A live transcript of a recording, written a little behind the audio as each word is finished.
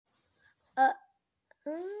Uh,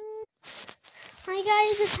 Hi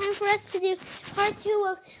guys, it's time for us to do part 2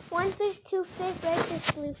 of One Fish, Two Fish, Red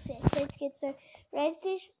Fish, Blue Fish. Let's get started. Red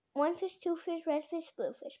Fish, One Fish, Two Fish, Red Fish,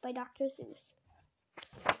 Blue Fish by Dr. Seuss.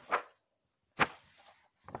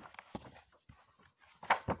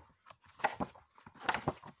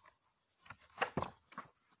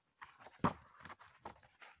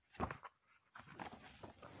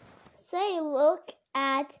 Say, look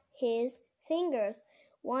at his fingers.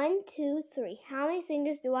 1, 2, 3. How many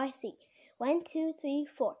fingers do I see? 1, 2, 3,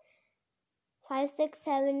 4, 5, 6,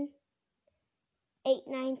 7, 8,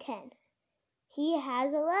 9, 10. He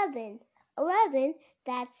has 11. 11,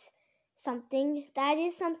 that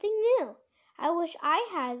is something new. I wish I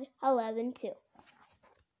had 11 too.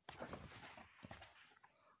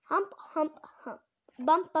 Hump, hump, hump.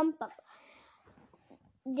 Bump, bump, bump.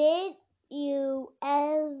 Did you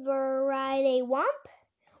ever ride a womp?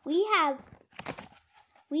 We have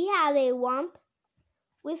a womp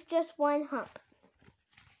with just one hump.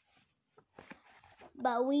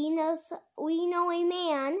 But we know a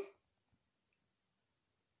man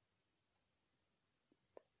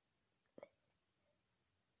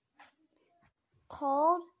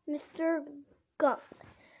called Mr. Gump.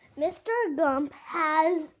 Mr. Gump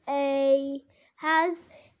has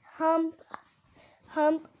hump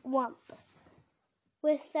wump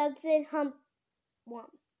with 7 hump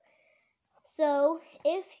wump. So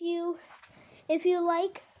if you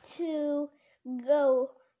like to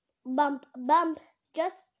go bump bump,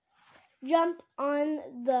 just jump on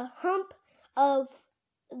the hump of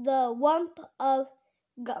the wump of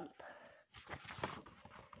Gump.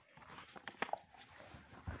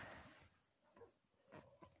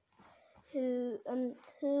 Who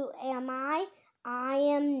am I? I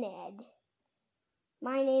am Ned.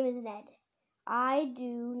 My name is Ned. I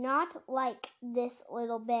do not like this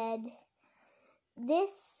little bed.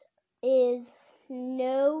 This is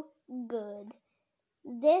no good.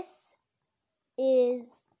 This is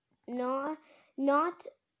not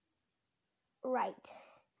right.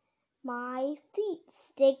 My feet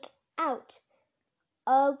stick out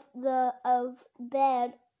of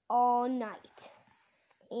bed all night.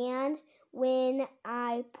 And when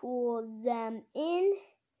I pull them in,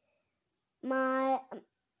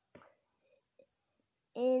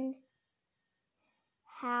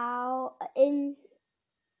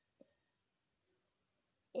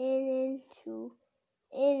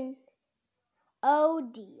 oh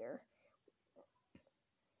dear.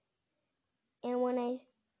 And when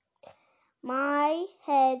my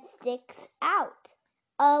head sticks out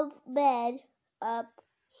of bed up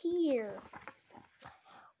here.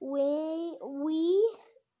 We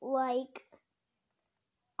like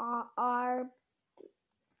our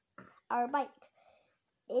bike.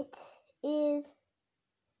 It is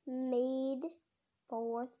made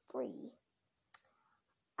for 3.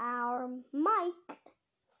 Our mic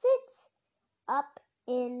sits up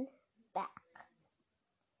in back.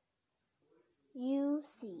 You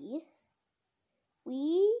see,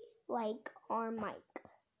 we like our mic,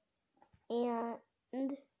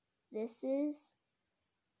 and this is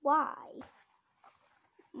why.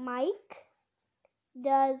 Mike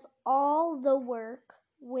does all the work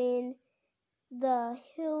when the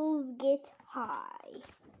hills get high.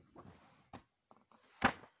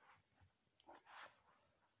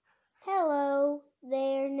 Hello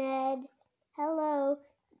there, Ned. Hello.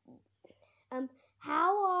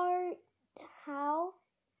 How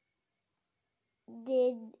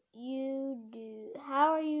did you do?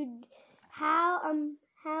 How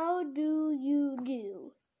do you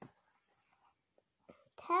do?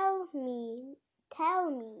 Tell me.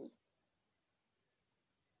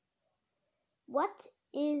 What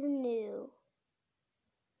is new?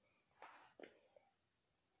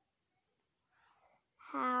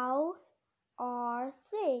 How are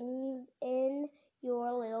things in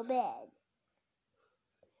your little bed?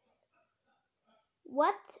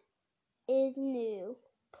 What is new?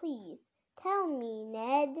 Please tell me,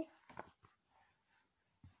 Ned.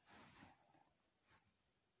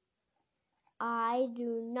 I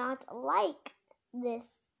do not like this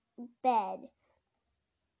bed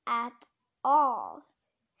at all.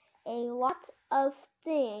 A lot of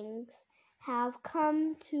things have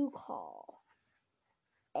come to call.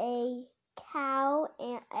 A cow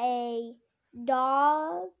and a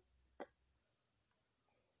dog,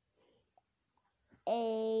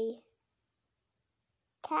 a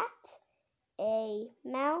cat, a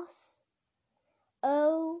mouse.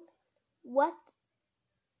 Oh, what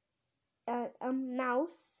a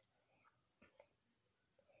mouse.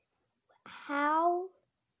 How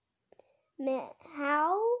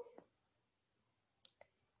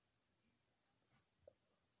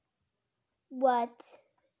what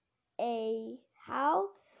a how?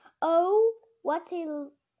 Oh, what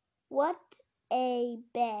a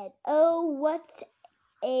bed. Oh, what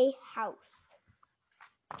a house.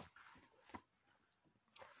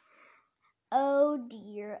 Oh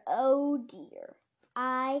dear,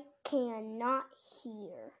 I cannot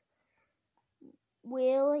hear.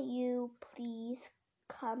 Will you please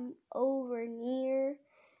come over near?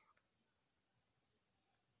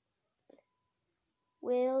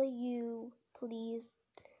 Will you please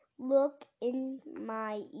look in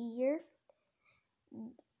my ear?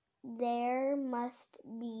 There must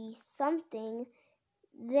be something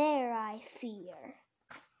there, I fear.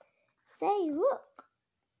 Say, look,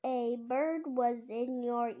 a bird was in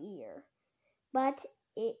your ear, but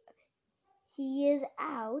he is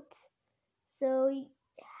out, so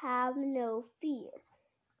have no fear.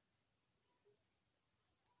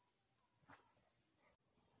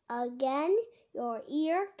 Again, your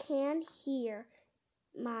ear can hear,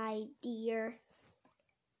 my dear.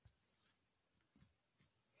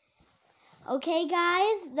 Okay,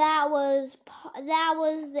 guys, that was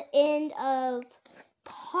the end of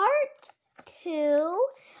part 2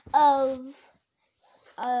 of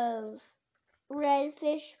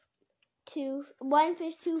Redfish, One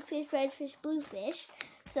Fish, Two Fish, Redfish, Bluefish.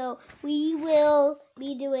 So we will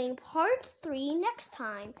be doing part 3 next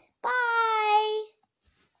time. Bye!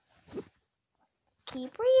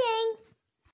 Keep reading.